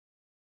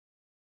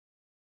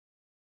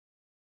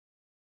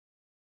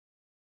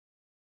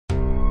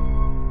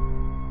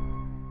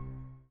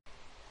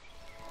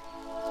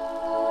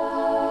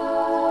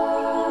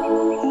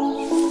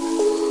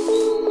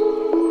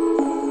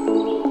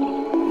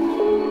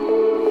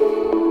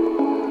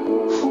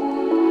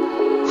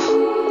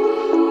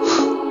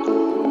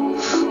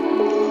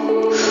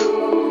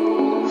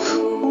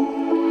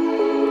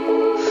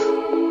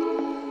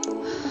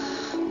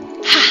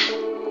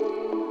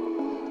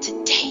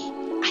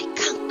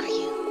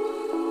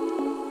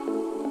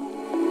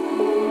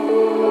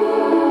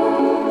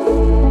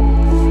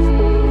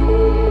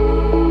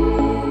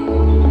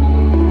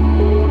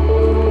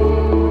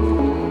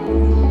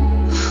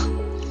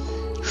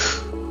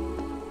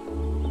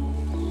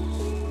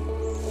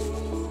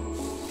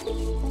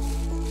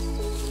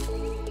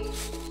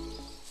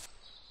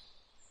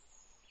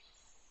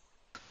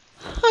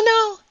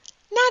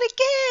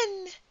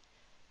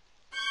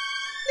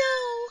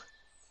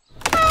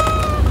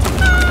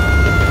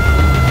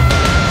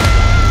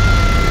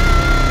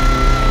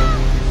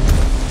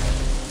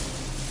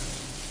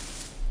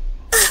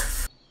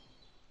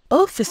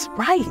Wolf is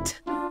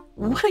right.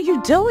 What are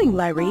you doing,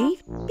 Lyre?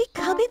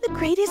 Becoming the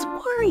greatest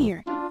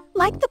warrior.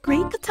 Like the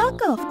great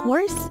Kataka, of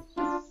course.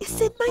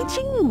 It's in my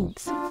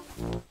genes.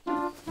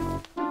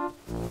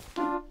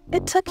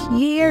 It took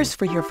years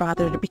for your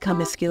father to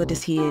become as skilled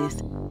as he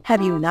is.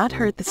 Have you not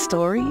heard the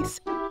stories?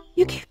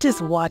 You can't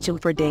just watch him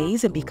for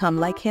days and become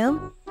like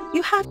him.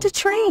 You have to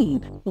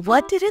train.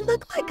 What did it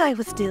look like I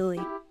was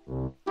doing?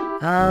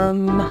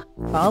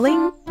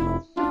 Falling?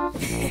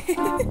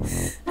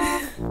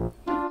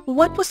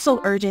 What was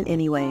so urgent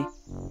anyway?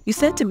 You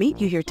said to meet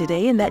you here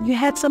today and that you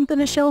had something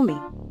to show me.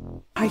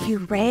 Are you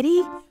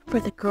ready for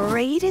the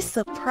greatest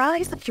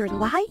surprise of your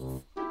life?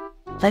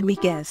 Let me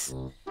guess.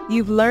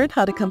 You've learned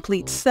how to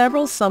complete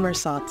several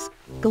somersaults,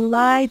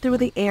 glide through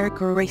the air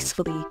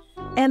gracefully,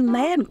 and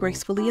land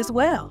gracefully as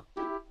well.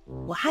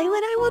 Why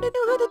would I want to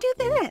know how to do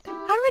that?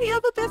 I already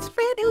have a best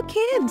friend who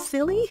can,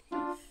 silly.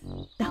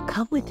 Now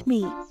come with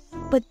me,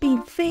 but be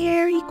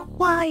very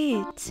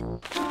quiet.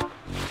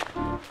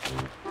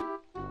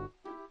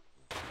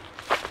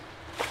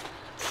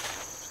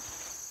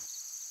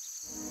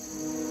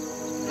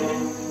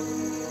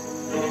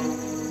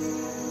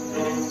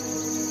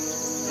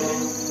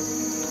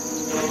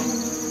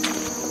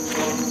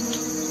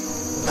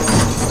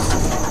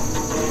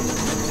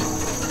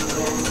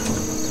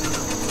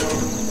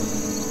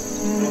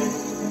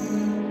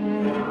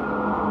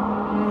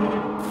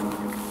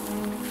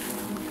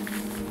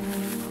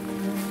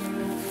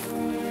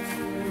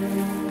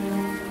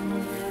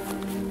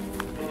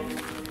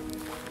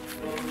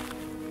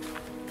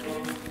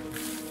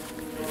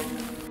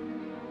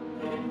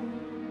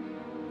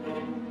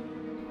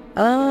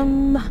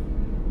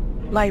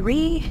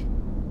 Lyre,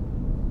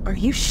 are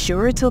you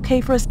sure it's okay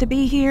for us to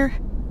be here?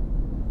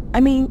 I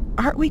mean,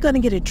 aren't we going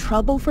to get in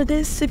trouble for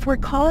this if we're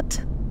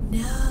caught?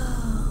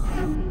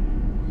 No.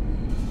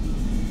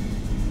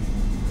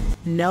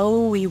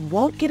 No, we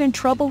won't get in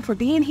trouble for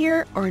being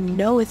here, or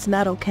no, it's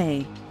not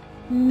okay?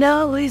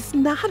 No, it's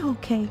not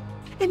okay.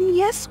 And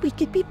yes, we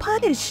could be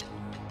punished.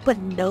 But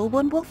no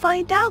one will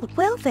find out,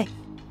 will they?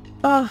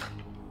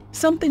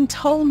 Something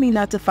told me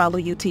not to follow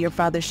you to your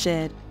father's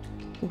shed.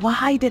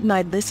 Why didn't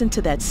I listen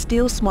to that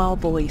still small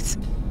voice?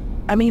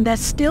 I mean, that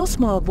still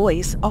small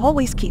voice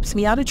always keeps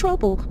me out of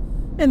trouble.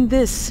 And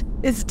this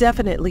is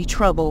definitely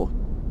trouble.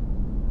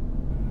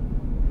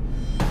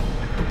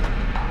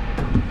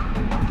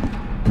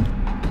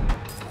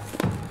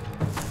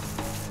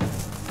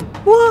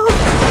 Whoa!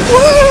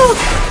 Whoa!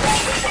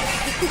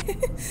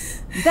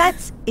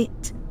 That's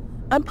it.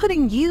 I'm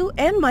putting you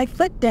and my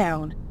foot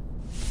down.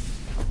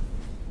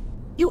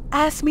 You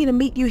asked me to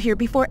meet you here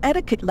before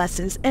etiquette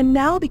lessons, and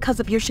now because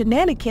of your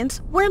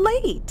shenanigans, we're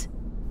late.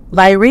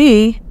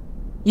 Lyre,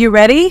 you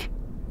ready?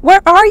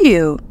 Where are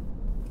you?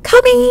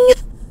 Coming!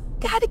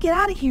 Gotta get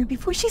out of here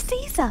before she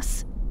sees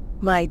us.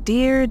 My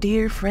dear,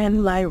 dear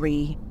friend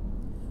Lyre,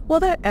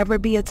 will there ever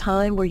be a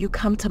time where you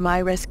come to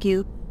my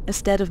rescue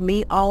instead of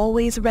me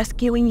always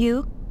rescuing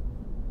you?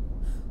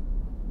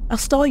 I'll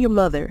stall your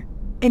mother,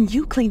 and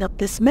you clean up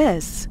this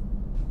mess.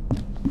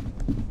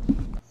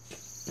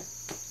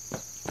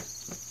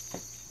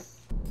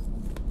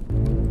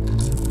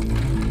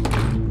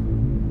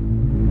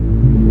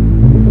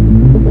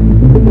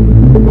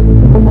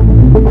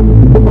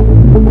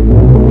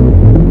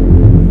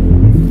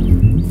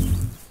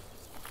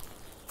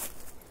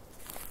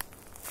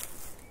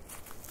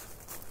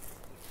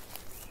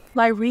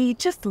 Lyre,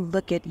 just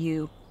look at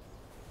you.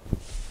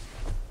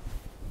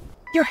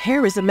 Your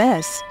hair is a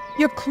mess,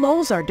 your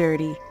clothes are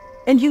dirty,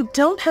 and you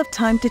don't have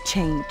time to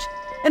change.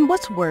 And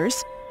what's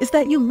worse is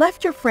that you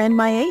left your friend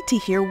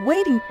Maete here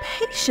waiting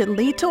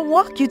patiently to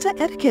walk you to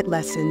etiquette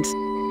lessons.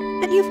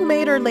 And you've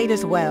made her late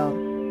as well.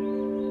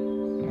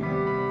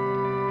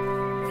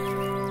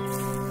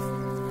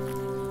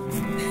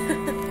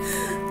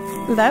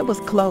 That was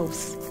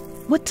close.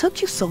 What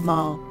took you so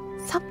long?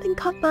 Something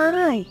caught my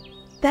eye.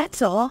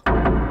 That's all.